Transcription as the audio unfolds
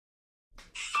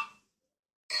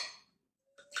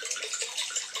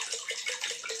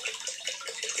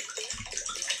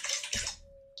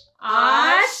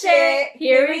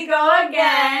Here we go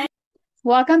again.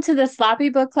 Welcome to the Sloppy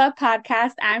Book Club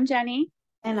podcast. I'm Jenny.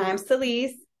 And I'm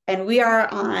Celise, and we are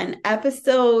on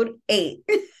episode 8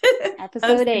 of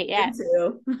Episode 8, season yes.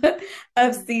 2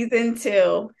 of season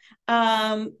 2.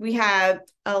 We have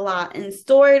a lot in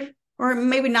store, or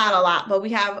maybe not a lot, but we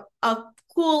have a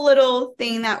cool little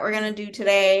thing that we're going to do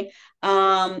today.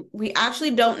 We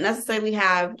actually don't necessarily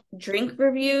have drink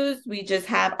reviews. We just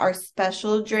have our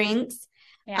special drinks.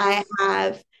 Yes. I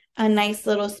have a nice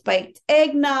little spiked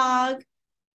eggnog.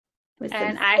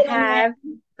 And I have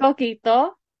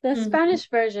coquito, the Spanish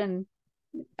Mm-hmm. version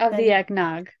of the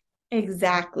eggnog.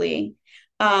 Exactly.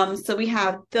 So we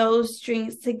have those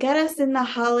drinks to get us in the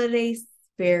holiday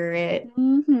spirit.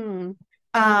 Mm-hmm.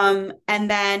 And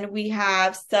then we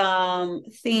have some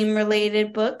theme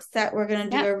related books that we're gonna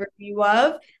do Yep. a review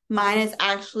of. Mine is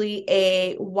actually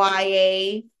a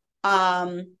YA,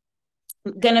 gonna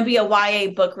be a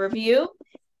YA book review.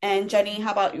 And Jenny,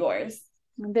 how about yours?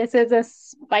 This is a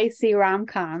spicy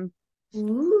rom-com.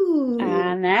 Ooh,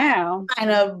 I know.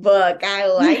 kind of book. I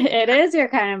like. It is your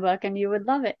kind of book, and you would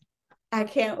love it. I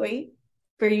can't wait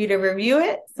for you to review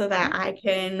it so that I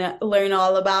can learn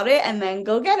all about it and then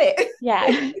go get it.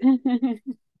 Yeah.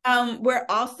 We're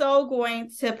also going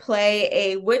to play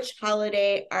a Which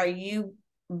Holiday Are You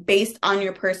Based on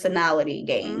Your Personality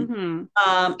game.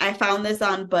 Mm-hmm. I found this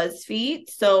on BuzzFeed,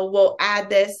 so we'll add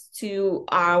this to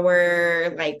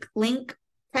our link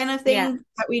kind of thing Yeah.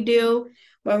 that we do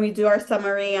when we do our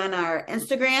summary on our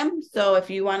Instagram. So if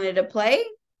you wanted to play,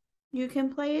 you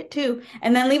can play it too.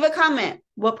 And then leave a comment.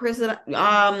 What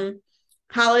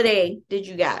holiday did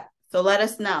you get? So let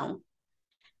us know.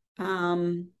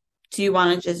 Do you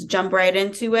want to just jump right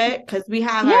into it? Because we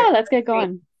have Let's get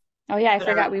going. Oh yeah, I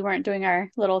forgot we weren't doing our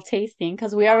little tasting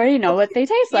because we already know what they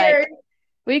taste cheers. like.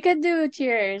 We could do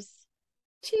cheers.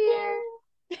 Cheers.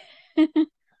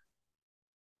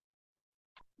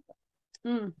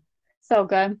 So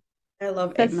good. I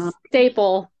love The eggnog.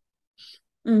 staple.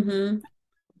 I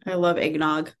love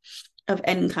eggnog of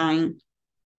any kind.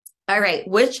 All right.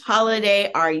 Which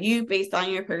holiday are you based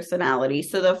on your personality?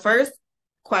 So the first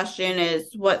question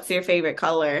is, what's your favorite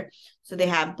color? So they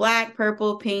have black,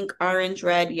 purple, pink, orange,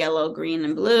 red, yellow, green,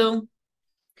 and blue.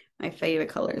 My favorite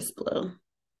color is blue.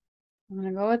 I'm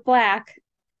gonna go with black.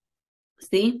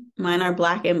 See, mine are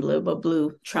black and blue, but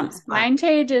blue trumps black. Mine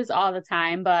changes all the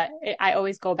time, but I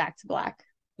always go back to black.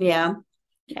 Yeah.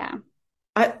 Yeah.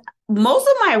 Most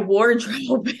of my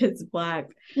wardrobe is black.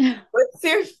 What's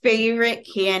your favorite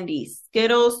candy?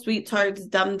 Skittles, Sweet Tarts,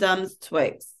 Dum Dums,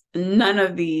 Twix. None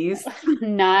of these.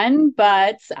 None,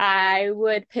 but I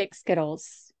would pick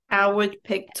Skittles. I would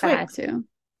pick If I had Twix. to.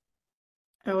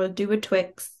 I would do a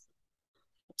Twix.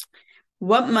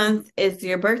 What month is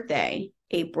your birthday?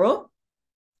 April.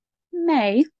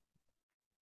 May.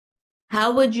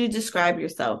 How would you describe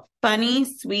yourself? Funny,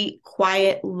 sweet,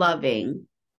 quiet, loving.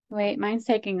 Wait, mine's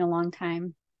taking a long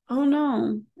time. Oh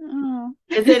no. Oh.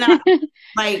 Is it not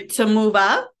to move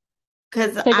up?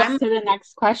 Because To get to the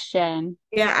next question.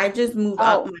 Yeah, I just moved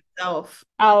up myself.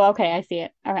 Oh, okay, I see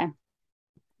it. Okay.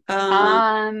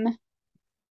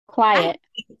 Quiet. I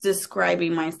hate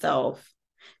describing myself.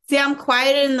 See, I'm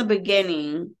quiet in the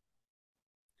beginning.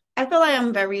 I feel like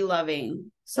I'm very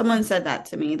loving. Someone said that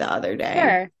to me the other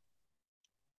day.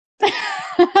 Sure.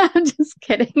 I'm just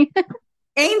kidding.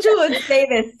 Angel would say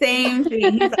the same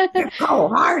thing. He's like, you're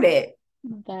cold-hearted.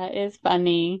 That is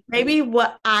funny. Maybe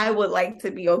what I would like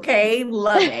to be, okay?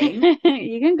 Loving.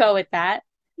 You can go with that.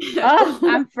 Oh,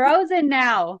 I'm frozen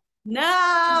now.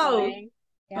 No.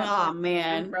 Yep. Oh,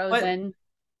 man. I'm frozen.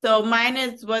 So mine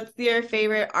is, what's your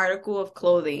favorite article of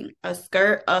clothing? A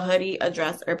skirt, a hoodie, a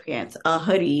dress, or pants? A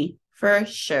hoodie, for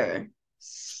sure.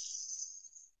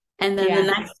 And then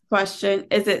the next question,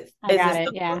 is it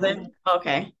clothing?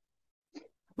 Okay.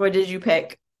 What did you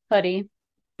pick? Hoodie.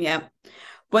 Yep.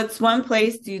 What's one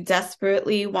place you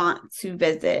desperately want to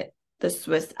visit? The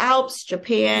Swiss Alps,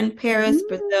 Japan, Paris,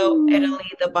 Brazil,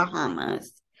 Italy, the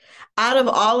Bahamas. Out of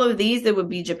all of these, it would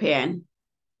be Japan.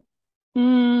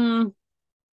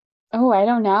 Oh, I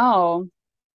don't know.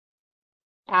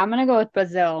 I'm gonna go with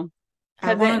Brazil.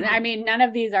 I mean, none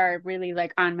of these are really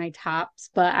on my tops,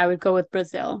 but I would go with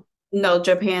Brazil. No,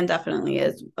 Japan definitely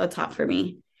is a top for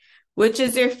me. Which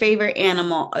is your favorite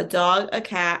animal? A dog, a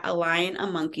cat, a lion, a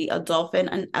monkey, a dolphin,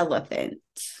 an elephant.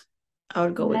 I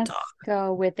would go with dog. Let's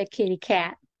go with a kitty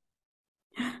cat.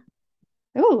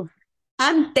 Ooh.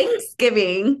 On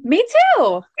Thanksgiving. Me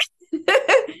too.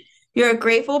 You're a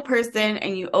grateful person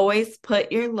and you always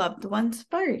put your loved ones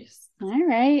first. All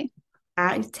right.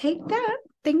 I take that.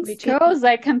 We chose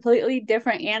completely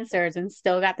different answers and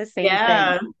still got the same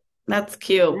thing. That's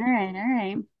cute. All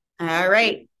right. All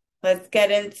right, let's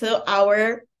get into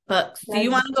our books. Do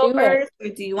you Let's want to go do it. first,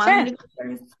 or do you want me Sure. to go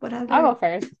first? I'll Whatever. go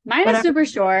first. Mine is Whatever. super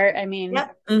short. I mean,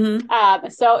 Yep. Mm-hmm.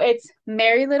 so it's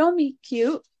Merry Little Me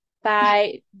Cute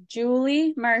by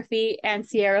Julie Murphy and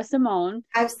Sierra Simone.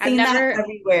 I've I've seen that never,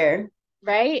 everywhere.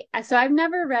 right? So I've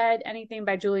never read anything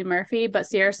by Julie Murphy, but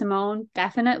Sierra Simone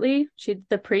definitely. She did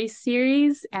the Priest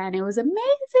series and it was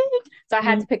amazing. So I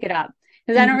had to pick it up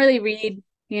because I don't Mm-hmm. really read,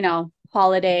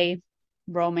 holiday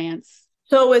romance.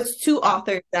 So it's two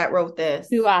authors that wrote this.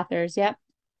 Two authors. Yep.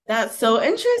 That's so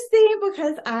interesting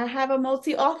because I have a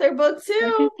multi-author book Look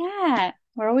too. at that.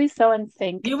 We're always so in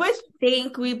sync. You would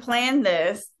think we planned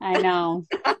this. I know.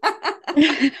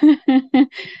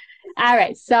 All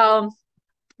right. So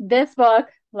this book,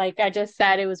 like I just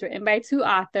said, it was written by two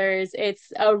authors.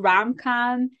 It's a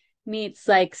rom-com meets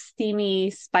like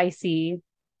steamy, spicy,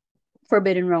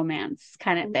 forbidden romance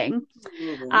kind of thing.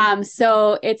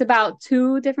 So it's about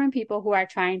two different people who are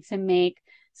trying to make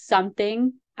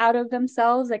something out of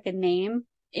themselves, like a name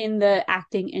in the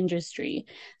acting industry.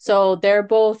 So they're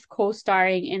both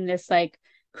co-starring in this like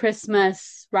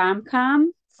Christmas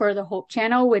rom-com for the Hope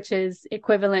Channel, which is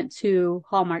equivalent to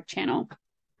Hallmark Channel.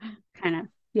 Kind of.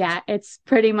 Yeah, it's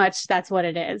pretty much that's what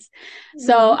it is.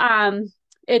 So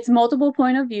it's multiple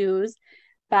point of views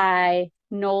by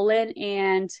Nolan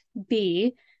and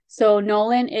B. So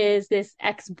Nolan is this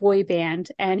ex-boy band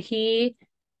and he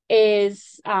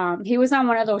was on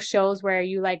one of those shows where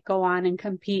you like go on and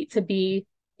compete to be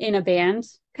in a band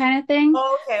kind of thing.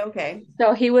 Oh, okay, okay.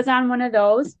 So he was on one of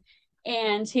those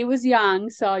and he was young.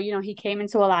 So, he came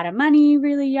into a lot of money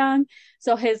really young.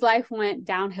 So his life went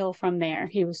downhill from there.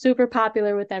 He was super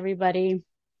popular with everybody.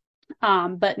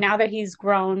 But now that he's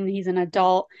grown, he's an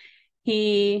adult,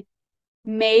 he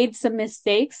made some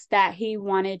mistakes that he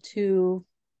wanted to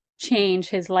change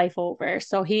his life over.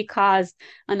 So he caused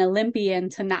an Olympian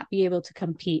to not be able to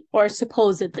compete, or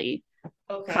supposedly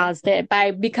caused it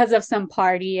because of some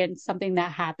party and something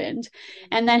that happened.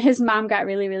 And then his mom got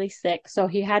really, really sick. So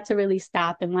he had to really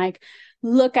stop and like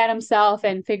look at himself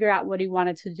and figure out what he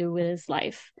wanted to do with his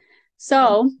life.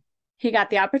 So he got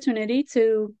the opportunity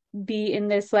to be in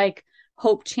this like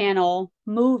Hope Channel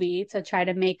movie to try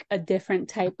to make a different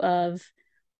type of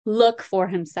look for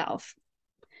himself.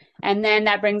 And then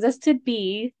that brings us to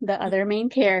B, the other main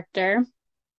character.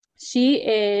 She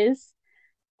is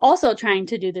also trying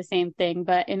to do the same thing,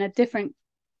 but in a different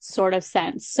sort of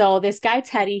sense. So this guy,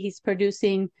 Teddy, he's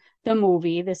producing the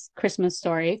movie, this Christmas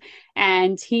Story,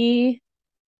 and he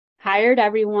hired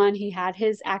everyone. He had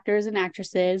his actors and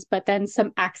actresses, but then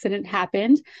some accident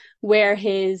happened where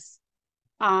his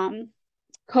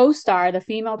co-star, the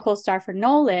female co-star for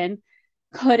Nolan,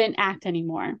 couldn't act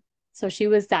anymore. So she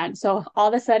was done. So all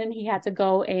of a sudden he had to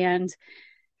go and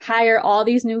hire all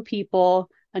these new people,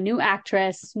 a new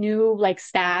actress, new like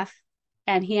staff,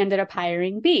 and he ended up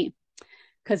hiring B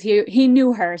because he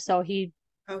knew her. So he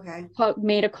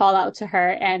made a call out to her,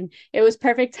 and it was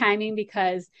perfect timing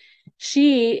because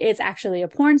she is actually a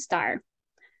porn star.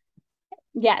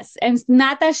 Yes, and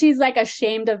not that she's like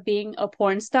ashamed of being a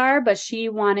porn star, but she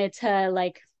wanted to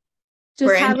like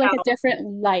just have like a different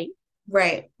light,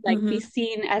 right? Like be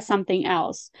seen as something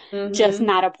else, just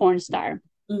not a porn star.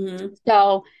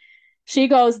 So she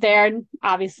goes there,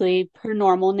 obviously her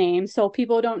normal name, so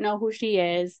people don't know who she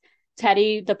is.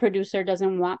 Teddy, the producer,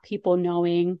 doesn't want people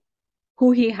knowing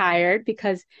who he hired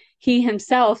because he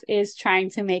himself is trying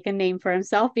to make a name for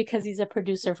himself because he's a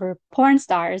producer for porn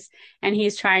stars and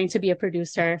he's trying to be a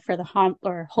producer for the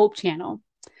Hope Channel.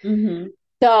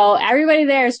 So everybody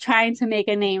there is trying to make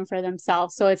a name for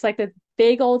themselves. So it's like the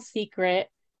big old secret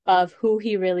of who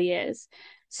he really is.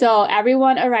 So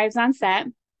everyone arrives on set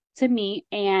to meet,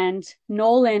 and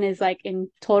Nolan is like in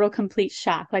total complete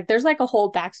shock. Like there's like a whole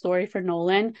backstory for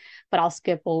Nolan, but I'll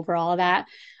skip over all that.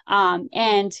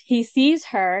 And he sees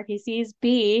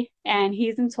B, and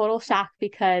he's in total shock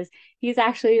because he's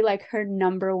actually like her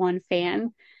number one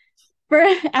fan for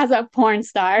as a porn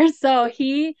star. So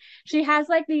she has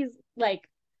like these like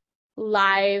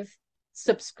live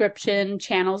subscription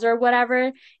channels or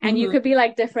whatever, and you could be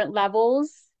like different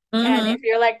levels. And if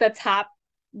you're like the top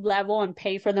level and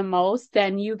pay for the most,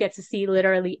 then you get to see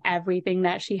literally everything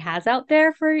that she has out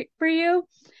there for you.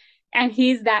 And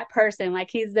he's that person, like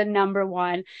he's the number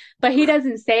one, but he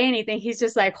doesn't say anything. He's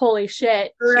just like, holy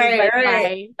shit, she's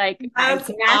I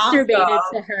masturbated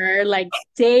to her like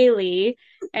daily,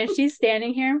 and she's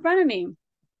standing here in front of me.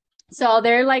 So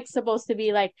they're like supposed to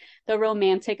be like the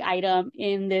romantic item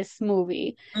in this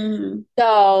movie.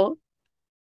 So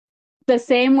the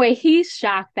same way he's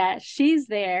shocked that she's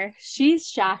there, she's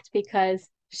shocked because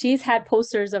she's had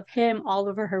posters of him all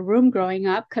over her room growing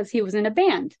up because he was in a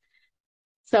band.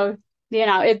 So,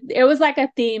 it was like a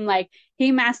theme, like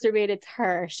he masturbated to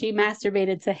her, she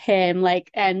masturbated to him, like,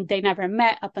 and they never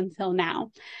met up until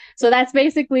now. So that's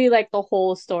basically like the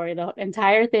whole story. The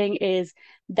entire thing is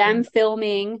them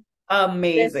filming this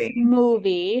Amazing.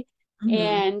 movie. Mm-hmm.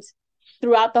 And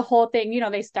throughout the whole thing,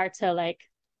 they start to like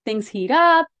things heat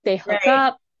up, they hook Right.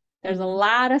 up. There's a Mm-hmm.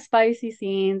 lot of spicy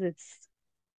scenes. It's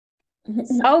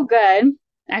so good.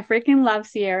 I freaking love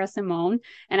Sierra Simone.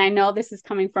 And I know this is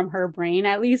coming from her brain,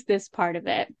 at least this part of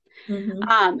it.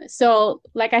 Mm-hmm. So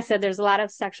like I said, there's a lot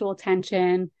of sexual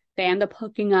tension. They end up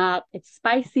hooking up. It's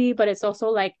spicy, but it's also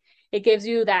like it gives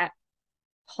you that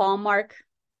Hallmark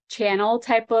channel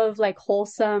type of like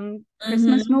wholesome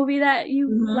Christmas Mm-hmm. movie that you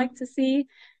Mm-hmm. like to see.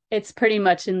 It's pretty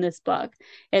much in this book.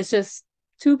 It's just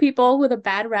two people with a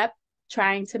bad rep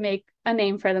trying to make a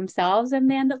name for themselves, and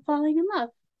they end up falling in love.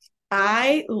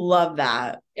 I love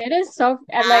that. It is so,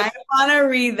 and I like, want to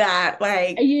read that.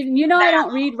 Like I now.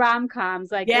 don't read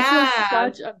rom-coms. Like, this was Yeah.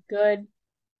 such a good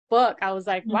book. I was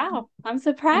like, wow, I'm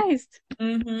surprised. But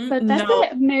Mm-hmm. that's No,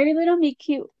 it. Merry Little Meet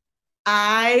Cute.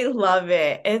 I love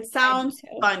it. It I do sounds too.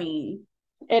 funny.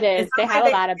 It It is. They sounds have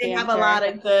like a lot of they have a lot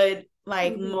banter. of good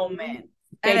like Hmm. moments.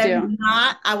 They And if do.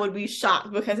 not, I would be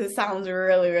shocked because it sounds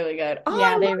really, really good. Oh,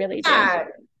 Yeah, I they love really do. that.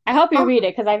 I hope you Oh, read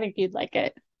it because I think you'd like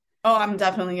it. oh, I'm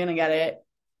definitely gonna get it.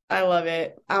 I love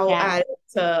it. I'll Yeah. add it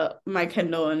to my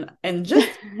Kindle and just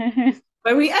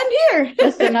when we end here.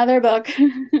 Just another book.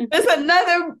 There's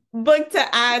another book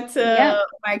to add Yep. to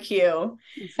my queue. All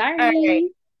right.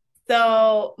 Sorry.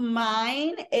 So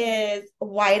mine is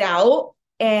Whiteout,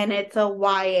 and it's a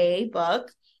YA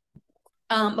book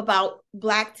about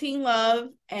Black teen love,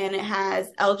 and it has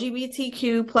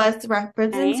LGBTQ plus Nice.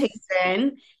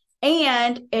 representation,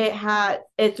 and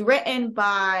it's written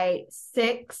by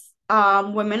six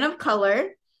women of color.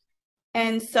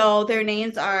 And so their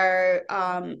names are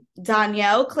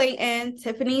Danielle Clayton,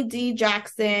 Tiffany D.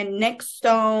 Jackson, Nick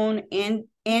Stone, and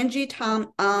Angie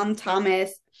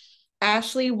Thomas,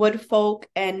 Ashley Woodfolk,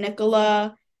 and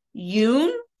Nicola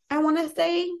Yoon. I want to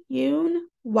say Yoon,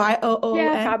 Yeah,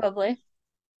 Yoon. probably.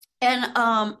 And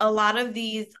a lot of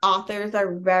these authors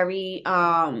are very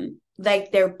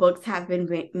like their books have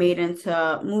been made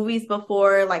into movies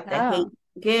before, like The Hate Oh.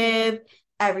 Give,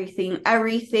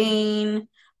 Everything.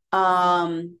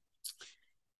 Um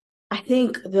I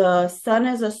think The Sun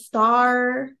is a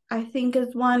Star, I think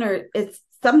is one, or it's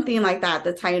something like that,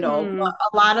 the title. But Hmm.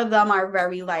 a lot of them are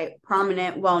very like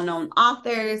prominent, well-known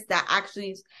authors that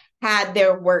actually had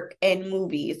their work in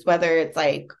movies, whether it's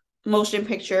like motion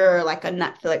picture or like a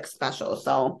Netflix special.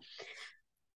 So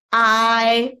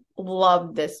I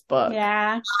love this book.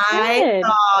 Yeah. I Good.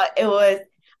 thought it was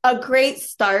a great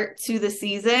start to the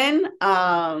season.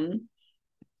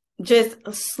 Just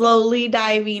slowly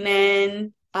diving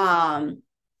in.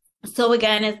 So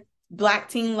again, it's Black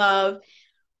teen love.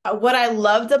 What I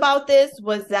loved about this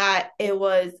was that it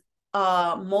was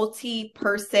a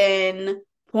multi-person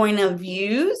point of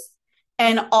views,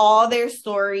 and all their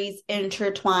stories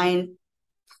intertwined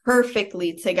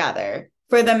perfectly together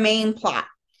for the main plot.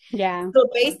 Yeah. So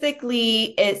basically,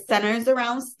 it centers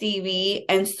around Stevie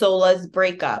and Sola's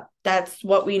breakup. That's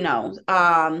what we know.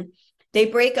 They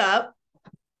break up.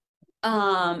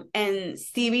 And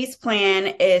Stevie's plan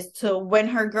is to win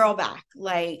her girl back.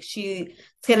 Like she's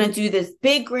gonna do this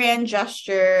big grand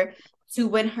gesture to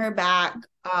win her back.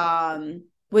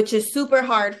 Which is super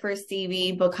hard for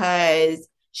Stevie because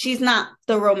she's not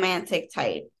the romantic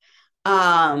type.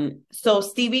 So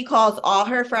Stevie calls all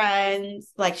her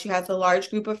friends, like she has a large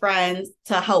group of friends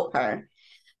to help her.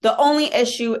 The only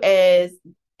issue is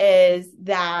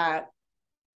that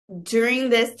during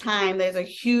this time, there's a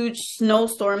huge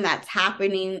snowstorm that's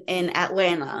happening in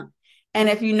Atlanta. And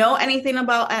if you know anything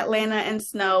about Atlanta and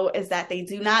snow, is that they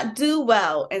do not do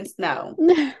well in snow.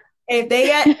 If they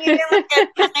get even like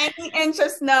a tiny inch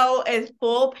of snow, it's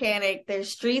full panic. Their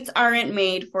streets aren't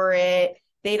made for it.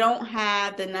 They don't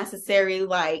have the necessary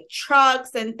like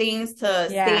trucks and things to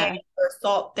sand Yeah. or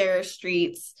salt their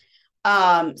streets.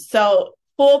 So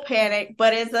full panic,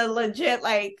 but it's a legit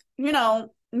like,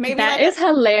 maybe That like is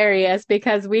hilarious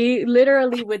because we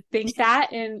literally would think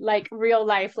that in like real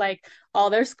life, like, oh,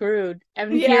 they're screwed.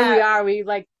 And here we yeah, are, we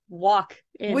like walk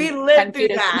we in 10 lived through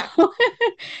feet of that snow.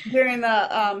 during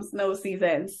the snow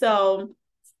season. So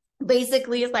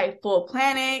basically it's like full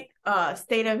panic,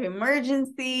 state of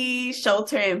emergency,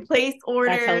 shelter in place That's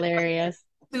order. hilarious.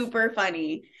 Super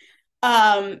funny.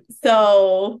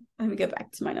 So let me get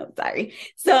back to my notes, sorry.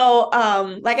 So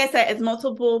like I said, it's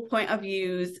multiple point of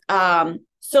views.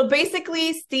 So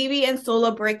basically Stevie and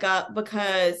Sola break up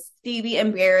because Stevie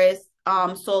embarrassed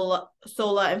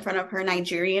Sola in front of her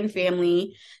Nigerian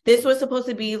family. This was supposed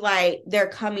to be like their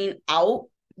coming out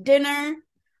dinner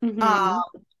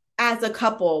as a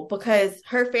couple, because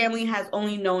her family has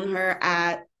only known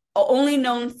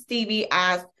Stevie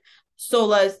as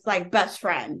Sola's like best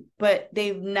friend, but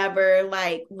they've never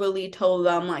like really told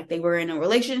them like they were in a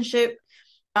relationship.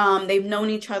 They've known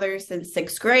each other since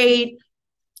 6th grade.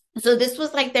 So this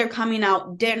was like their coming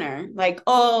out dinner. Like,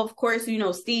 oh, of course, you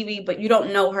know Stevie, but you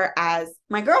don't know her as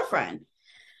my girlfriend.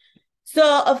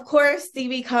 So, of course,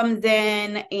 Stevie comes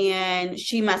in and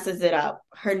she messes it up.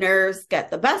 Her nerves get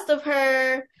the best of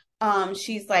her.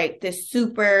 She's like this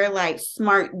super like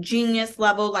smart genius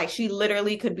level. Like she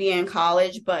literally could be in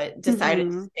college, but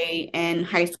decided to stay in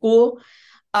high school.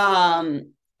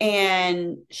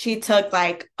 And she took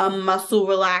like a muscle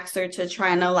relaxer to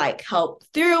trying to like help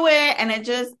through it. And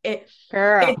it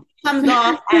comes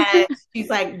off as she's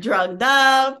like drugged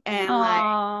up and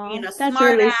like being a that's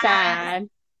smart really ass. sad.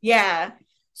 Yeah.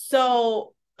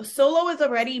 So Solo was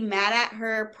already mad at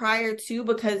her prior to,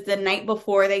 because the night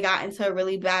before they got into a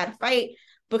really bad fight,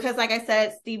 because like I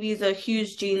said, Stevie's a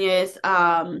huge genius.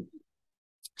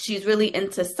 She's really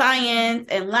into science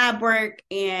and lab work,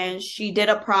 and she did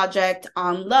a project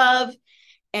on love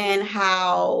and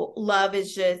how love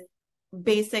is just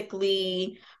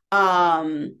basically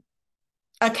a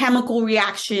chemical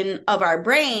reaction of our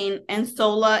brain. And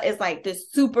Sola is like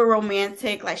this super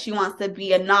romantic, like she wants to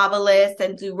be a novelist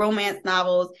and do romance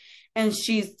novels, and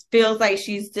she feels like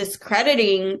she's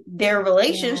discrediting their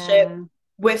relationship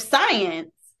with science.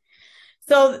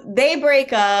 So they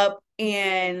break up,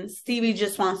 and Stevie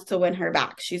just wants to win her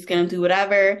back. She's going to do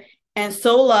whatever. And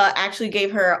Sola actually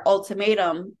gave her an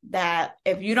ultimatum that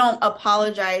if you don't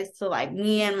apologize to like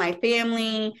me and my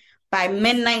family by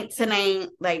midnight tonight,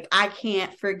 like I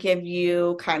can't forgive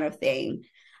you, kind of thing.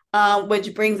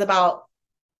 Which brings about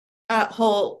a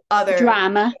whole other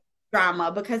drama,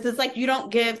 because it's like you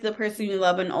don't give the person you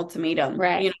love an ultimatum.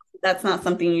 Right. You know, that's not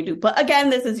something you do. But again,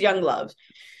 this is young love.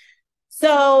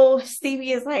 So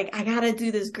Stevie is like, I gotta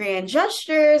do this grand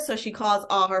gesture. So she calls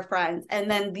all her friends.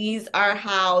 And then these are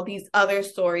how these other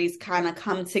stories kind of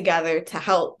come together to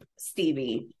help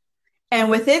Stevie.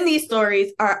 And within these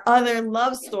stories are other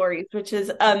love stories, which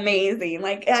is amazing.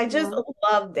 Like, I just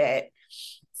loved it.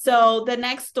 So the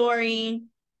next story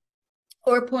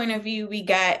or point of view we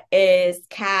get is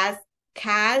Kaz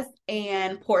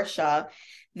and Portia.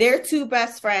 They're two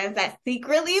best friends that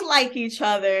secretly like each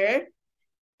other.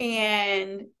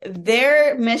 And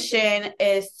their mission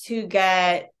is to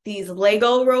get these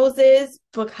Lego roses,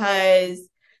 because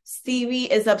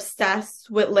Stevie is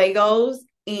obsessed with Legos.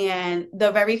 And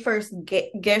the very first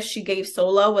gift she gave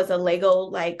Sola was a Lego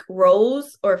like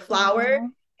rose or flower.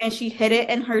 And she hid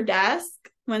it in her desk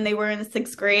when they were in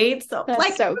 6th grade. So that's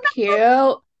like so cute.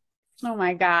 Oh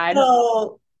my God.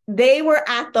 So they were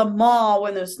at the mall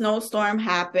when the snowstorm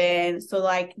happened. So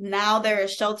like now there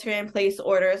is shelter in place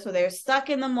order. So they're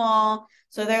stuck in the mall.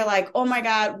 So they're like, oh my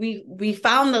God, we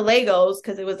found the Legos,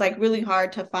 because it was like really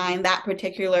hard to find that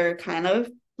particular kind of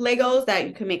Legos that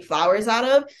you can make flowers out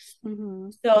of.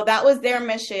 So that was their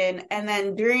mission. And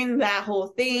then during that whole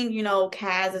thing, you know,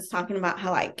 Kaz is talking about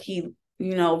how like he,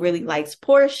 you know, really likes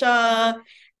Portia.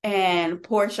 And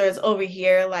Portia is over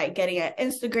here like getting an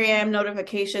Instagram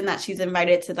notification that she's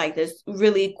invited to like this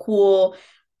really cool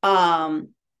party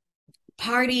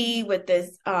with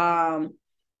this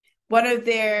one of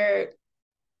the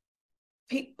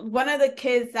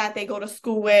kids that they go to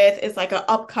school with is like an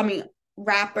upcoming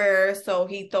rapper. So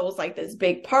he throws like this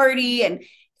big party, and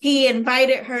he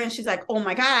invited her, and she's like, oh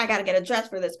my God, I gotta get a dress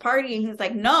for this party. And he's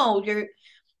like, no, you're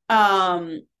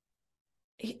I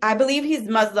believe he's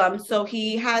Muslim, so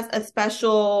he has a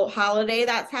special holiday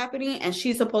that's happening, and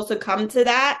she's supposed to come to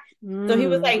that. So he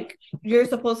was like, you're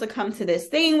supposed to come to this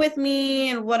thing with me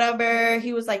and whatever.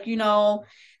 He was like, you know,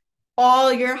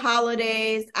 all your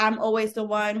holidays, I'm always the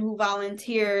one who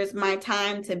volunteers my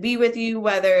time to be with you,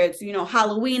 whether it's, you know,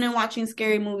 Halloween and watching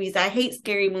scary movies. I hate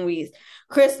scary movies.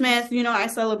 Christmas, you know, I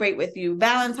celebrate with you.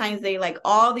 Valentine's Day, like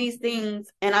all these things.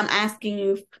 And I'm asking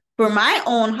you for my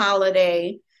own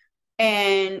holiday,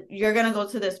 and you're going to go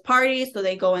to this party. So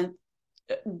they go and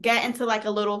get into like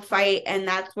a little fight. And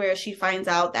that's where she finds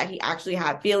out that he actually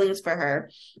had feelings for her,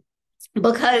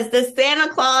 because the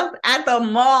Santa Claus at the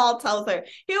mall tells her,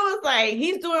 he was like,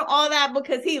 he's doing all that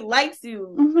because he likes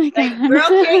you. Oh my God. Like, girl,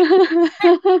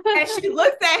 and she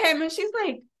looks at him and she's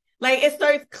like it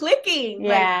starts clicking.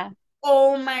 Yeah. Like,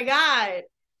 oh my God.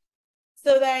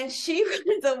 So then she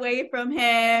runs away from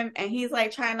him, and he's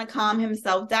like trying to calm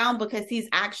himself down, because he's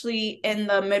actually in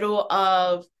the middle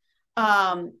of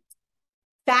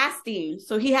fasting.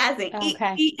 So he hasn't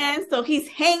Okay. eaten. So he's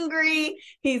hangry.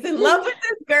 He's in love with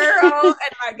this girl and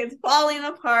like it's falling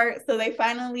apart. So they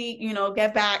finally,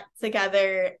 get back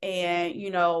together and,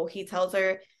 he tells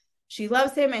her she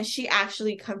loves him and she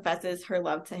actually confesses her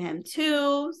love to him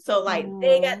too. So like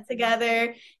they get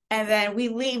together and then we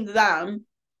leave them.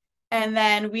 And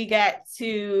then we get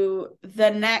to the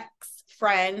next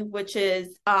friend, which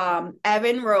is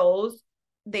Evan Rose.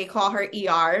 They call her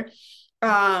ER.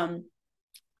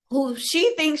 Who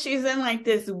she thinks she's in like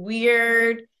this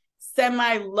weird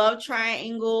semi-love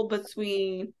triangle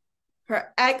between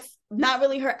her not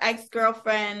really her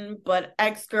ex-girlfriend, but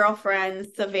ex-girlfriend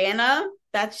Savannah,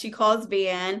 that she calls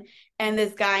Van, and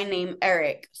this guy named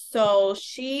Eric. So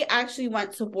she actually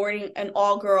went to an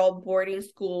all-girl boarding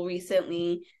school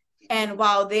recently. And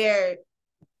while there,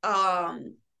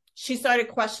 she started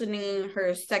questioning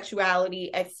her sexuality,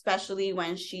 especially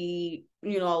when she,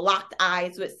 locked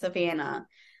eyes with Savannah.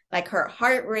 Like her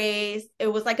heart raced. It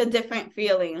was like a different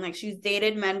feeling. Like she's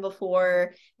dated men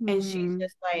before and she's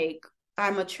just like,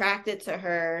 I'm attracted to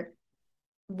her.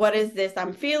 What is this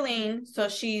I'm feeling? So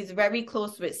she's very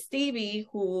close with Stevie,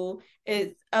 who is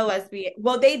a lesbian.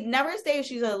 Well, they never say if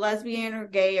she's a lesbian or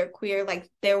gay or queer. Like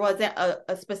there wasn't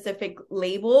a specific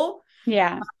label.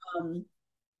 Yeah.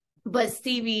 But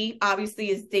Stevie obviously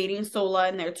is dating Sola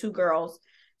and they're two girls.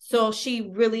 So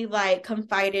she really like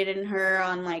confided in her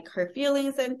on like her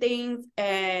feelings and things.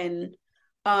 And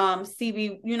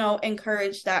Stevie,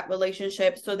 encouraged that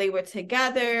relationship. So they were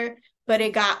together, but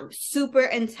it got super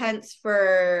intense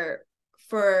for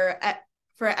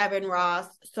Evan Ross.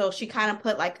 So she kind of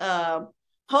put like a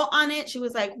halt on it. She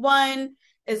was like, 1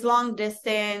 is long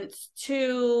distance,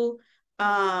 2,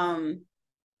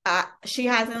 she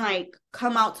hasn't like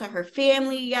come out to her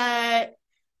family yet.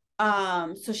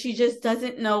 So she just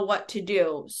doesn't know what to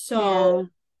do. So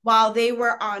while they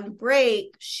were on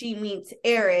break, she meets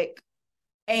Eric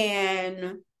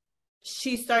and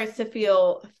she starts to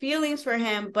feel feelings for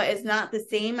him, but it's not the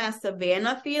same as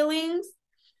Savannah feelings.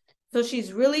 So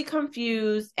she's really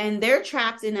confused and they're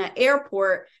trapped in an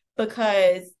airport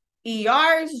because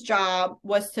ER's job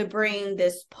was to bring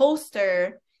this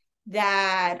poster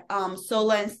that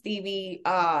Sola and Stevie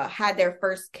had their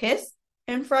first kiss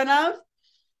in front of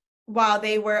while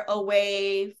they were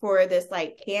away for this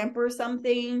like camp or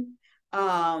something,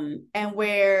 and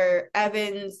where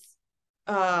Evan's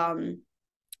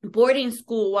boarding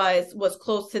school was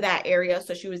close to that area,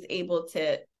 so she was able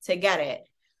to get it.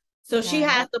 So she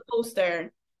has the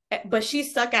poster, but she's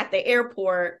stuck at the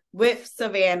airport with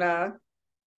Savannah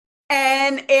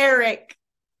and Eric.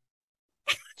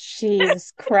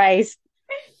 Jesus Christ.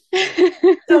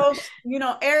 So,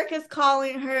 Eric is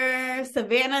calling her.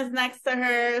 Savannah's next to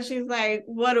her. She's like,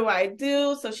 what do I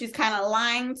do? So she's kind of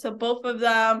lying to both of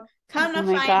them. Come to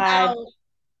find out,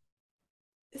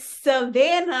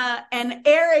 Savannah and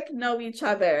Eric know each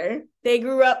other. They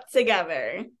grew up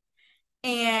together.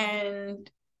 And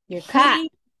you're caught.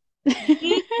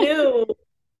 He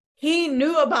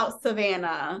knew about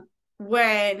Savannah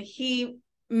when he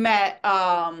met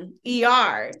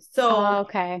ER. So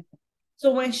okay.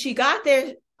 So when she got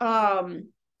there,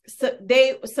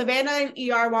 Savannah and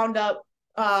ER wound up,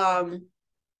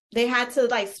 they had to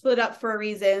like split up for a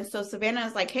reason. So Savannah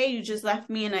is like, hey, you just left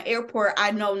me in an airport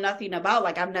I know nothing about.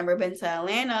 Like, I've never been to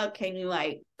Atlanta. Can you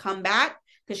like come back?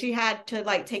 Because she had to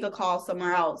like take a call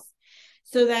somewhere else.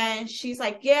 So then she's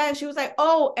like, yeah. And she was like,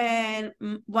 oh, and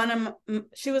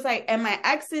she was like, and my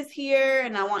ex is here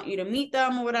and I want you to meet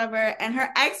them or whatever. And her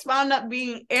ex wound up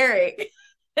being Eric.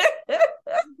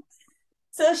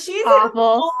 So she's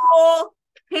awful. in full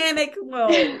panic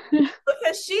mode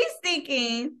because she's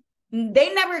thinking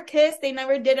they never kissed, they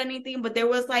never did anything, but there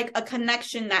was like a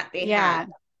connection that they had.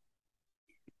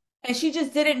 And she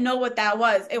just didn't know what that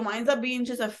was. It winds up being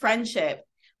just a friendship,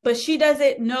 but she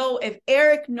doesn't know if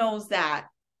Eric knows that.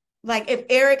 Like if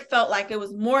Eric felt like it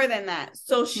was more than that.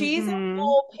 So she's in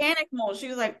full panic mode. She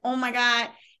was like, oh my God,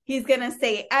 he's going to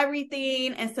say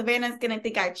everything. And Savannah's going to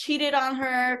think I cheated on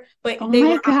her. But they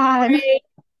were afraid.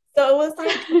 So it was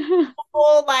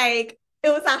like, it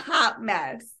was a hot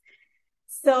mess.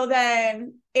 So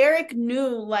then Eric knew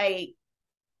like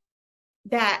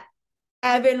that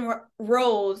Evan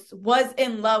Rose was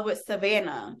in love with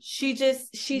Savannah. She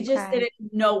just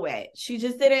didn't know it. She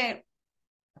couldn't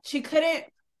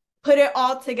put it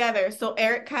all together. So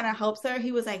Eric kind of helps her.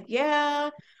 He was like, yeah.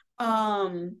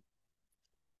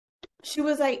 She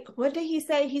was like, what did he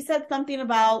say? He said something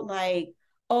about like,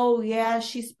 oh yeah,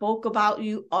 she spoke about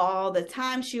you all the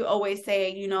time. She always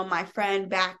say, my friend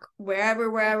back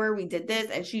wherever we did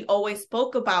this, and she always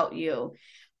spoke about you.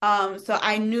 So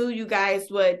I knew you guys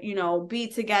would, be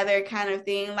together kind of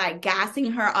thing, like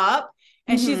gassing her up.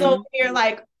 And she's over here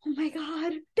like, oh my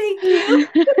God, thank you.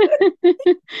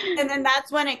 And then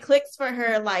that's when it clicks for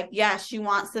her, like, yes, she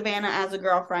wants Savannah as a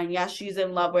girlfriend. Yes, she's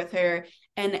in love with her.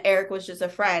 And Eric was just a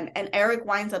friend. And Eric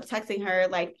winds up texting her,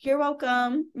 like, you're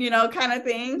welcome, kind of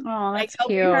thing. Oh, that's like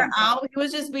helping cute. her out. He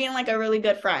was just being like a really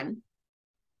good friend.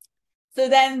 So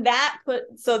then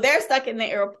so they're stuck in the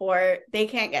airport. They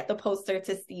can't get the poster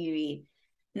to Stevie.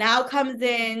 Now comes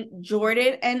in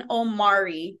Jordan and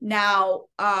Omari. Now,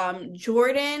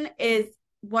 Jordan is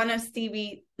one of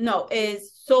Sola's,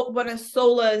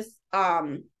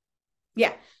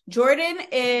 Jordan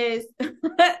is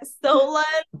Sola's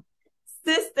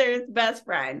sister's best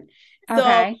friend.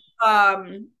 Okay.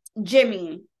 So,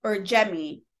 Jimmy or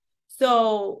Jemmy.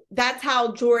 So that's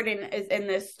how Jordan is in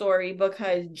this story,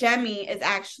 because Jemmy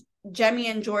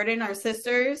and Jordan are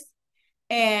sisters,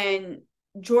 and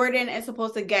Jordan is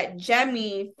supposed to get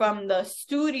Jemmy from the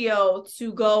studio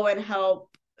to go and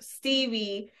help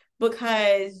Stevie,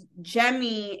 because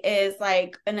Jemmy is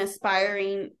like an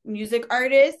aspiring music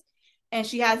artist and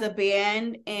she has a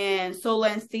band, and Sola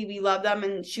and Stevie love them,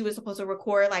 and she was supposed to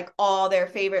record like all their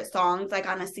favorite songs like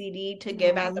on a CD to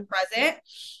give as a present.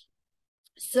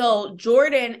 So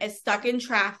Jordan is stuck in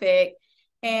traffic,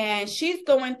 and she's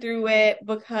going through it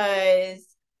because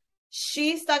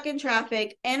she's stuck in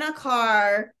traffic in a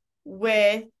car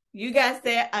with, you guessed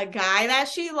it, a guy that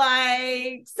she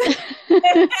likes, that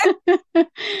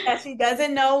she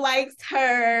doesn't know likes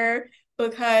her,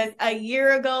 because a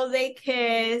year ago they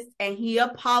kissed and he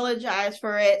apologized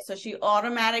for it. So she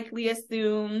automatically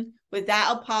assumed with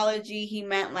that apology, he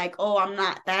meant like, oh, I'm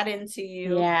not that into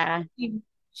you. Yeah.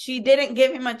 She didn't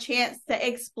give him a chance to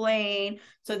explain.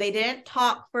 So they didn't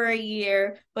talk for a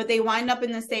year, but they wind up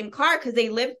in the same car because they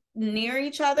live near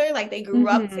each other. Like they grew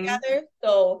up together.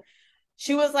 So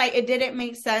she was like, it didn't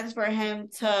make sense for him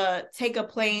to take a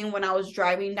plane when I was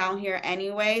driving down here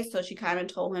anyway. So she kind of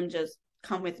told him, just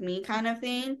come with me kind of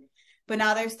thing. But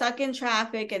now they're stuck in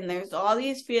traffic and there's all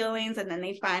these feelings. And then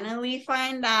they finally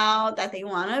find out that they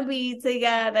want to be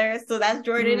together. So that's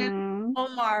Jordan and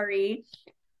Omari.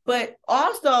 But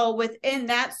also within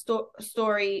that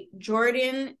story,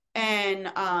 Jordan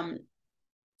and I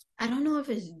don't know if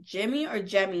it's Jimmy or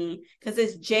Jemmy, because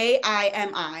it's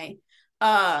Jimi.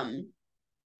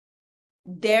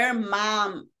 Their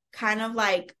mom kind of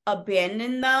like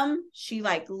abandoned them. She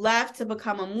like left to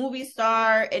become a movie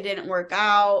star. It didn't work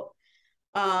out.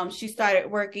 She started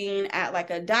working at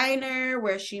like a diner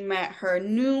where she met her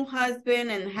new husband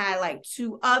and had like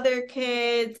 2 other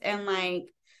kids, and like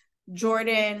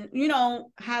Jordan,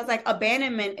 has like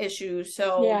abandonment issues.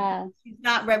 So she's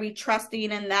not very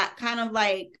trusting, and that kind of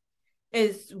like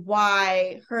is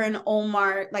why her and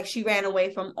Omar, like she ran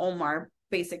away from Omar,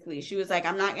 basically. She was like,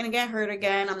 I'm not going to get hurt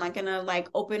again. I'm not going to like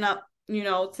open up,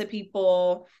 to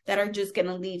people that are just going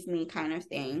to leave me kind of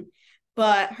thing.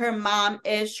 But her mom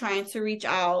is trying to reach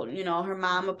out. Her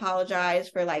mom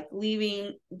apologized for like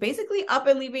basically up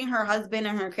and leaving her husband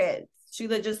and her kids. She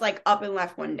just like up and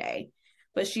left one day.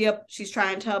 But she's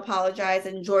trying to apologize,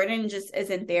 and Jordan just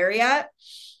isn't there yet.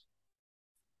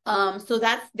 So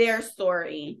that's their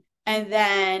story. And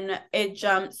then it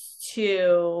jumps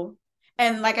to,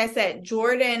 and like I said,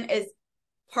 Jordan is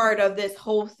part of this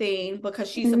whole thing because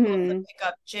she's supposed to pick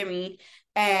up Jimmy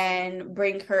and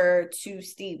bring her to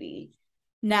Stevie.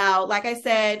 Now, like I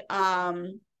said, I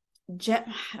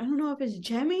don't know if it's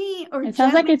Jimmy or it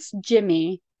sounds like it's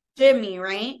Jimmy. Jimmy,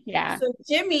 right? Yeah. So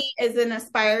Jimmy is an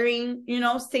aspiring,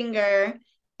 singer,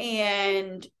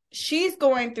 and she's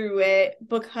going through it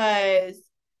because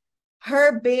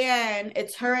her band,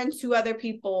 it's her and 2 other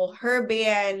people, her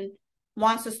band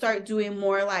wants to start doing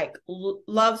more like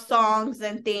love songs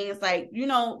and things, like,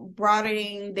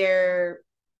 broadening their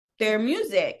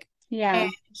music. Yeah.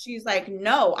 And she's like,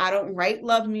 no, I don't write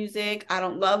love music. I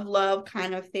don't love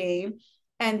kind of thing.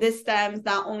 And this stems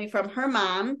not only from her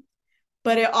mom,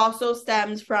 but it also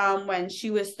stems from when she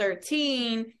was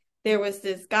 13, there was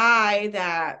this guy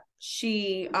that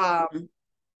she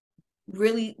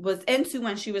really was into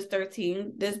when she was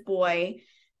 13, this boy,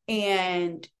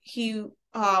 and he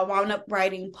wound up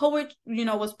writing poetry,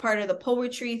 was part of the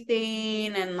poetry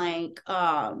thing, and like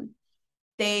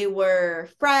they were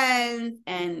friends,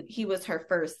 and he was her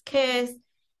first kiss.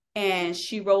 And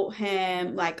she wrote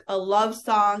him like a love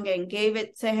song and gave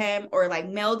it to him, or like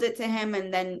mailed it to him.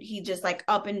 And then he just like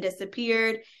up and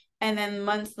disappeared. And then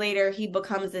months later, he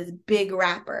becomes this big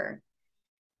rapper.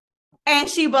 And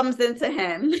she bumps into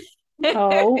him.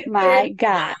 Oh my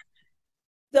God.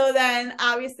 So then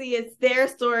obviously it's their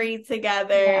story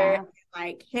together. Yeah.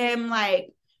 Like him, like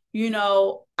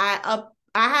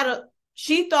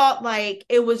she thought like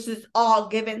it was just all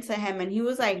given to him. And he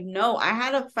was like, no, I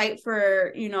had to fight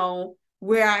for,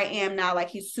 where I am now. Like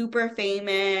he's super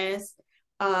famous,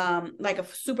 like a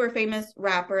super famous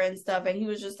rapper and stuff. And he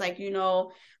was just like,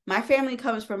 my family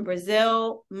comes from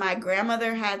Brazil. My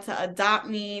grandmother had to adopt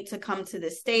me to come to the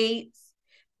States.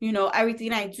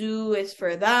 Everything I do is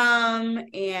for them.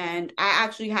 And I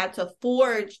actually had to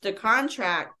forge the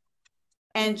contract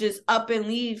and just up and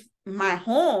leave my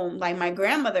home, like my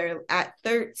grandmother at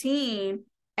 13,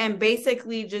 and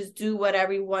basically just do what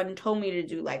everyone told me to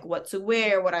do, like what to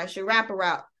wear, what I should rap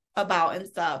about and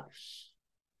stuff.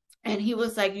 And he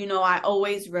was like, I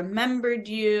always remembered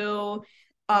you.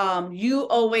 You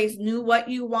always knew what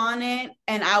you wanted.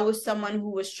 And I was someone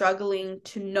who was struggling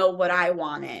to know what I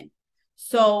wanted.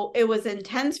 So it was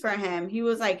intense for him. He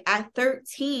was like, at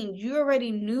 13, you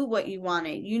already knew what you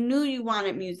wanted. You knew you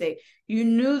wanted music. You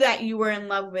knew that you were in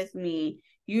love with me.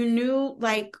 You knew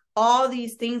like all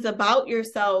these things about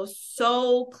yourself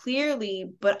so clearly,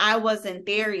 but I wasn't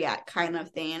there yet, kind of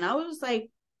thing. And I was like,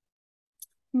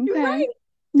 you're right.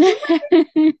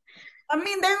 I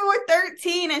mean, they were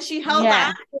 13 and she held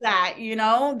on to that,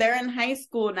 they're in high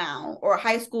school now, or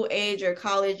high school age or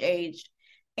college age.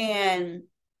 And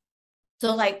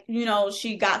so like,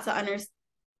 she got to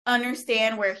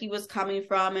understand where he was coming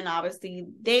from. And obviously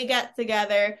they got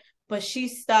together, but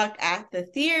she's stuck at the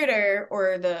theater,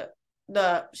 or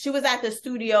she was at the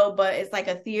studio, but it's like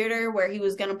a theater where he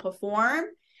was going to perform.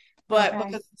 But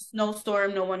because of the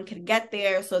snowstorm, no one could get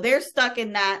there. So they're stuck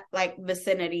in that like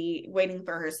vicinity waiting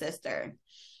for her sister.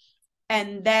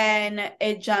 And then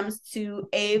it jumps to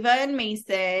Ava and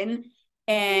Mason,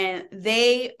 and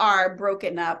they are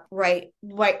broken up right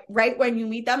when you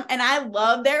meet them. And I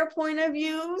love their point of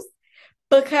views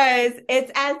because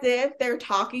it's as if they're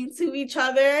talking to each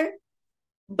other,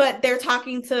 but they're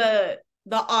talking to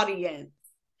the audience.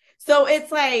 So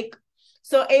it's like,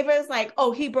 so Ava's like,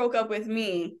 oh, he broke up with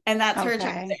me. And that's her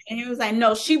chapter. And he was like,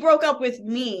 no, she broke up with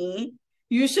me.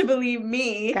 You should believe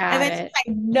me. And then she's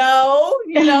like, no,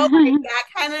 like that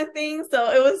kind of thing.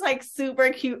 So it was like super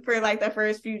cute for like the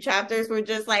first few chapters were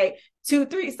just like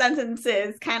 2-3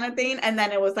 sentences kind of thing. And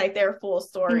then it was like their full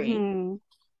story. Mm-hmm.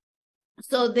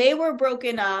 So they were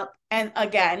broken up. And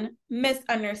again,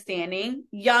 misunderstanding,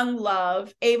 young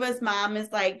love. Ava's mom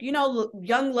is like,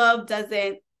 young love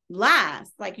doesn't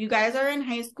last. Like, you guys are in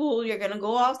high school, you're gonna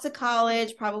go off to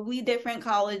college, probably different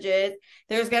colleges.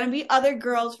 There's gonna be other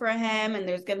girls for him, and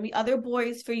there's gonna be other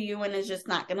boys for you, and it's just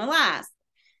not gonna last.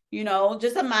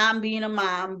 Just a mom being a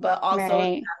mom, but also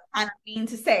kind of mean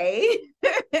to say,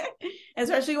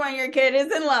 especially when your kid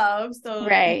is in love. So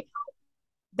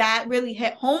that really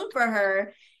hit home for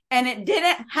her, and it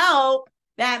didn't help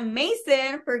that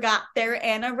Mason forgot their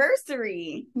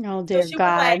anniversary. Oh dear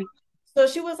God. So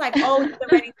she was like, oh, he's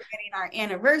already forgetting our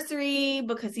anniversary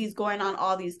because he's going on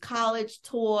all these college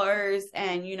tours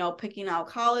and, picking out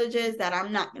colleges that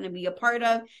I'm not going to be a part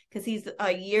of because he's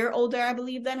a year older, I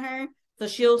believe, than her. So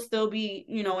she'll still be,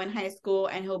 in high school,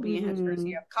 and he'll be in his first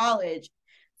year of college.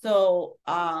 So,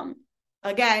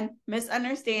 again,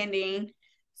 misunderstanding.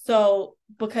 So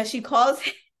because she calls,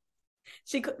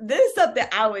 this is something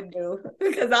I would do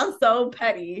because I'm so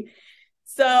petty.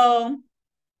 So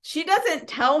she doesn't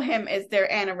tell him it's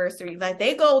their anniversary. Like,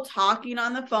 they go talking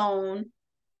on the phone.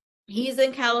 He's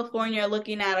in California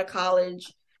looking at a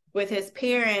college with his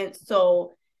parents.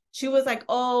 So she was like,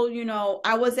 oh,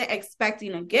 I wasn't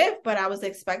expecting a gift, but I was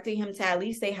expecting him to at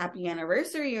least say happy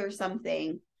anniversary or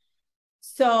something.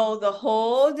 So the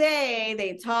whole day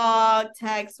they talk,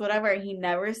 text, whatever. And he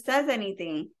never says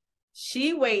anything.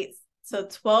 She waits till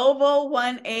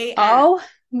 12:01 a.m. Oh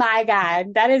my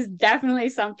God, that is definitely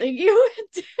something you would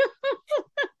do.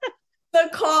 To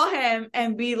call him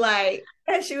and be like,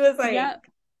 and she was like,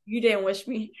 you didn't wish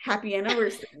me happy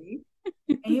anniversary.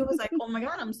 And he was like, oh my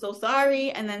God, I'm so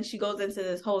sorry. And then she goes into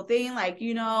this whole thing like,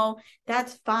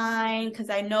 that's fine because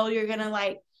I know you're going to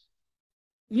like,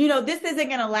 this isn't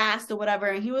going to last or whatever.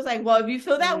 And he was like, well, if you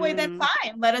feel that way, then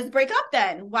fine. Let us break up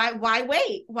then. Why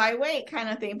wait? Why wait kind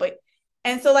of thing.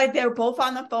 And so like they're both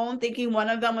on the phone thinking one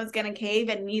of them was going to cave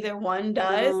and neither one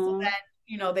does. So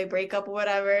then, they break up or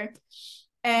whatever.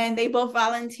 And they both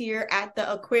volunteer at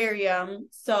the aquarium.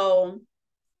 So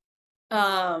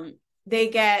they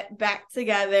get back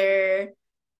together.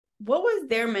 What was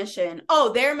their mission?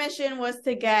 Oh, their mission was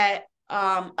to get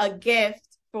a gift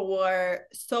for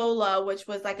Sola, which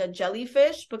was like a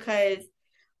jellyfish, because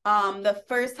the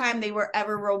first time they were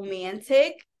ever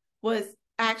romantic was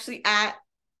actually at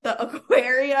the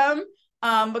aquarium,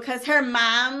 because her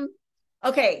mom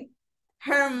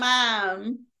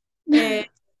is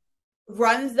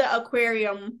runs the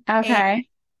aquarium. Okay.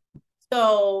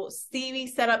 So Stevie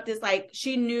set up this, like,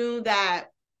 she knew that,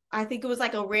 I think it was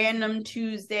like a random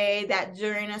Tuesday, that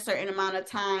during a certain amount of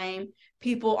time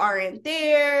people aren't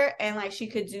there, and like she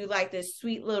could do like this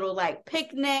sweet little like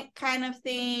picnic kind of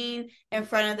thing in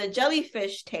front of the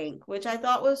jellyfish tank, which I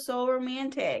thought was so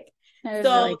romantic. That is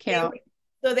really cute.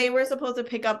 So they were supposed to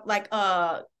pick up like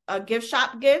a gift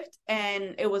shop gift,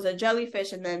 and it was a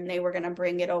jellyfish, and then they were going to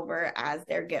bring it over as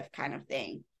their gift kind of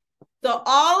thing. So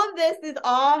all of this is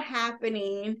all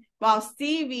happening while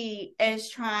Stevie is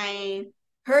trying.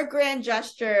 Her grand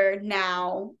gesture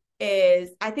now is,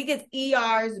 I think it's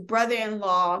ER's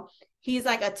brother-in-law. He's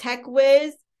like a tech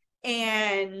whiz,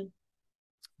 and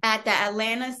at the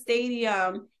Atlanta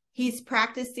Stadium, he's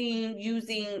practicing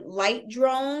using light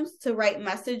drones to write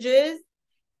messages.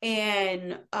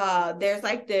 And there's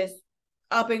like this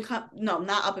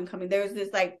not up and coming. There's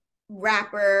this like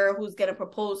rapper who's gonna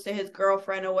propose to his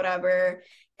girlfriend or whatever,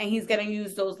 and he's gonna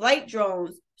use those light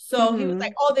drones. So he was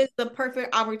like, oh, this is the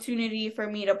perfect opportunity for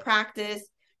me to practice,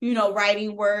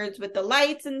 writing words with the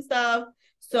lights and stuff.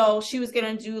 So she was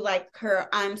gonna do like her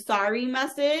I'm sorry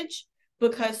message,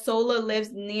 because Sola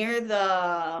lives near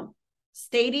the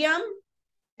stadium,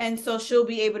 and so she'll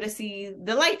be able to see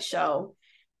the light show.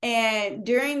 And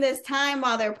during this time,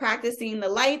 while they're practicing the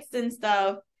lights and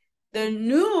stuff, the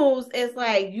news is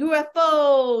like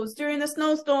UFOs during the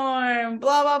snowstorm,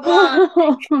 blah, blah, blah.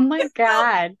 Oh my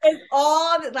God. It's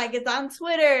all like, it's on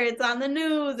Twitter, it's on the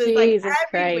news, it's Jesus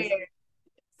like everywhere. Christ.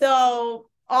 So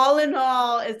all in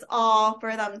all, it's all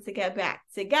for them to get back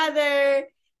together.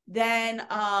 Then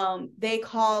they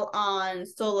call on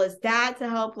Sola's dad to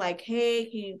help, like, hey,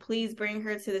 can you please bring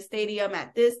her to the stadium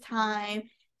at this time?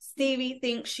 Stevie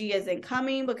thinks she isn't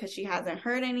coming because she hasn't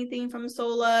heard anything from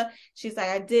Sola. She's like,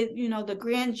 I did, the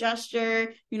grand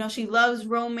gesture, she loves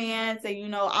romance,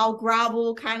 and, I'll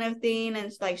grovel kind of thing. And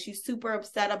it's like, she's super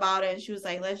upset about it. And she was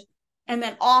like, and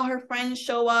then all her friends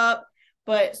show up,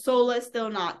 but Sola's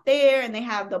still not there. And they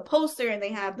have the poster, and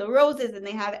they have the roses, and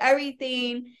they have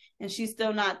everything, and she's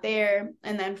still not there.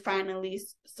 And then finally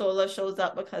Sola shows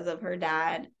up because of her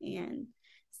dad, and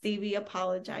Stevie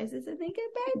apologizes, and they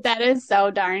get back. That is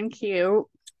so darn cute. Oh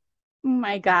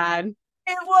my God.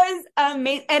 It was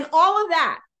amazing. And all of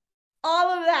that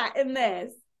in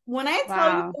this. When I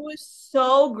tell you, it was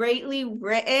so greatly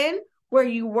written, where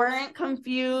you weren't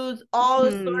confused. All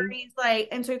the stories like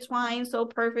intertwined so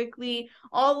perfectly.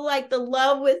 All like the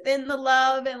love within the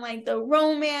love, and like the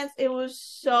romance. It was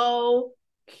so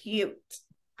cute.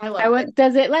 I love it.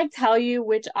 Does it like tell you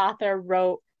which author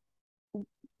wrote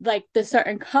like the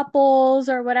certain couples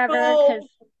or whatever? So,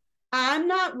 I'm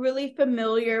not really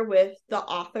familiar with the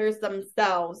authors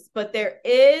themselves, but there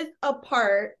is a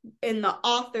part in the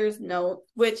author's notes,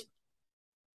 which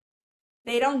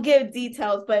they don't give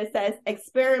details, but it says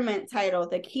experiment title,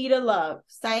 The Key to Love,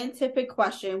 scientific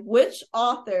question, which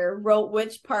author wrote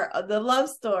which part of the love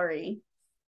story?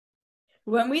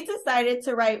 When we decided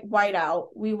to write Whiteout,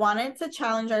 we wanted to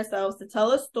challenge ourselves to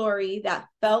tell a story that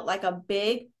felt like a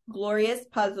big, glorious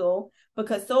puzzle,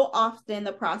 because so often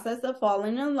the process of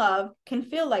falling in love can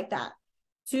feel like that.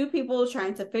 Two people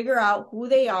trying to figure out who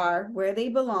they are, where they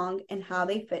belong, and how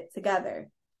they fit together.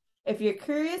 If you're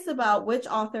curious about which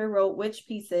author wrote which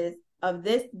pieces of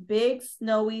this big,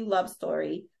 snowy love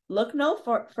story, look no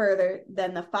further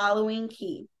than the following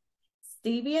key.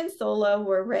 Stevie and Sola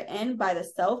were written by the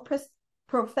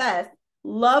self-professed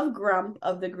love grump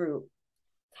of the group.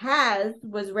 Taz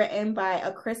was written by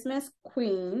a Christmas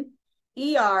queen.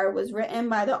 ER was written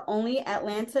by the only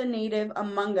Atlanta native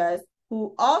among us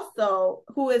who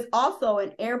is also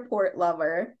an airport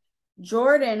lover.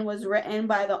 Jordan was written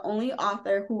by the only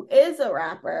author who is a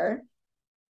rapper.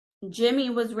 Jimmy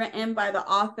was written by the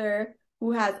author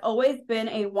who has always been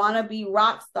a wannabe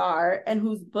rock star and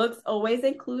whose books always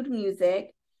include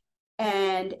music.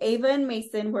 And Ava and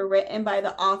Mason were written by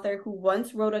the author who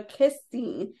once wrote a kiss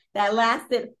scene that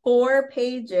lasted 4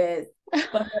 pages,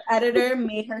 but her editor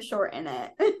made her shorten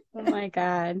it. Oh my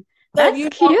God. That's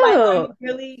cute.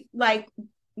 Really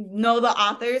know the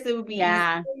authors, it would be easy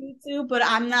for you to, but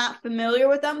I'm not familiar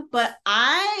with them. But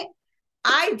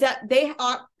they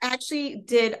actually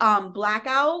did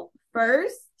Blackout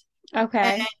first.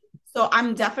 Okay. And so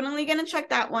I'm definitely going to check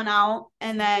that one out.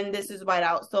 And then this is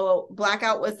Whiteout. So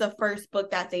Blackout was the first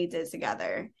book that they did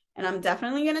together. And I'm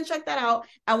definitely going to check that out.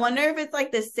 I wonder if it's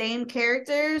like the same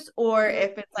characters or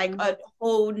if it's like a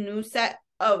whole new set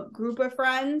of group of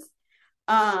friends.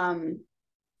 But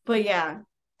yeah.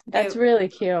 That's really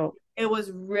cute. It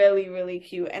was really, really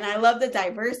cute. And I love the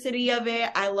diversity of it.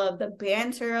 I love the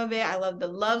banter of it. I love the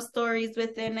love stories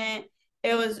within it.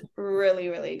 It was really,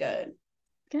 really good.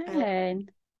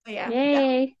 Good. Yeah.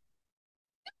 Yay.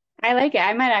 I like it.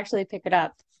 I might actually pick it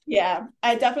up. Yeah.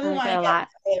 I I definitely like want it to a get lot.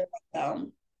 the other one,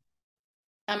 so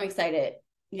I'm excited.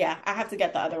 Yeah, I have to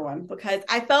get the other one because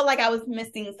I felt like I was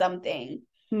missing something,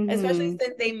 especially Mm-hmm.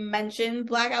 since they mentioned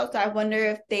Blackout. So I wonder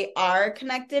if they are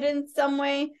connected in some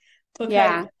way because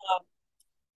Yeah.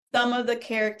 some of the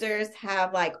characters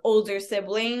have like older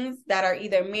siblings that are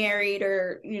either married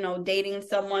or, dating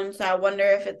someone. So I wonder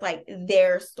if it's like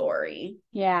their story.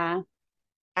 Yeah.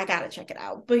 I gotta check it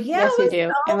out. But yeah, Yes, it you was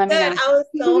do. And so let me good. know. I was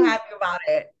so happy about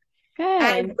it.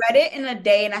 I Good. read it in a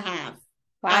day and a half.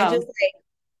 I Wow. just like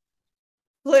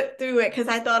flipped through it because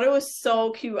I thought it was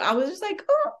so cute. I was just like,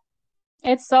 oh,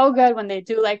 It's so good when they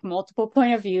do like multiple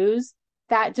point of views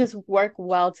that just work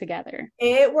well together.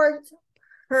 it worked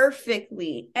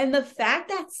perfectly. And the fact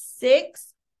that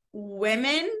six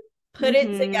women put it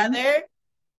Mm-hmm. together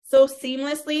so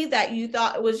seamlessly that you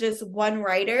thought it was just one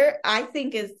writer, I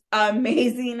think is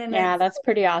amazing. And Yeah, it's that's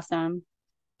pretty awesome.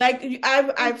 like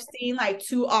I've seen like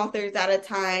two authors at a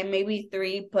time, maybe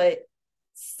three, but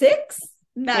six?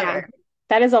 Yeah, Never.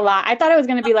 that is a lot. I thought it was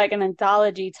going to be like an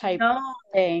anthology type No.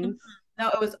 thing. No,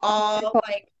 it was Pretty all cool.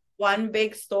 like one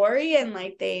big story and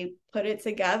like they put it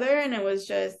together and it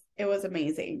was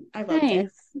amazing. I loved it.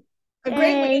 Nice. A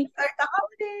great way to Yay. start the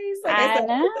holidays, like I I said.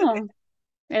 know.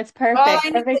 It's All perfect. I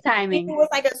needed Perfect it timing. was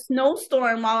like a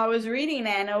snowstorm while I was reading it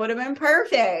and it would have been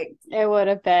perfect. It would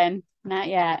have been. Not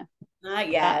yet. Not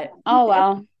But, yet. oh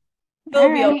well. All It'll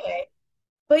be right. okay.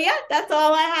 But yeah, that's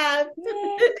all I have.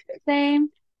 Yay. Same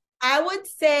I would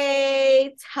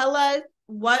say tell us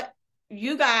what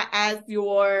you got as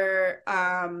your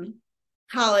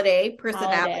holiday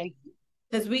personality holiday.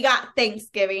 because we got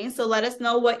Thanksgiving. So let us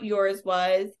know what yours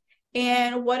was.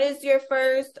 And what is your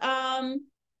first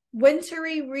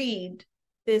wintry read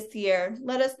this year?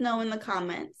 Let us know in the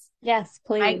comments. Yes, I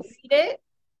please. read it.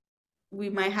 We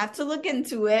might have to look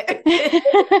into it.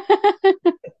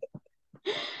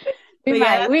 We But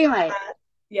yeah, might. We might.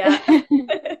 yeah.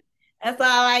 That's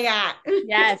all I got.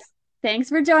 Yes. Thanks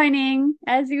for joining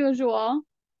as usual.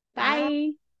 Bye.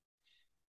 Bye.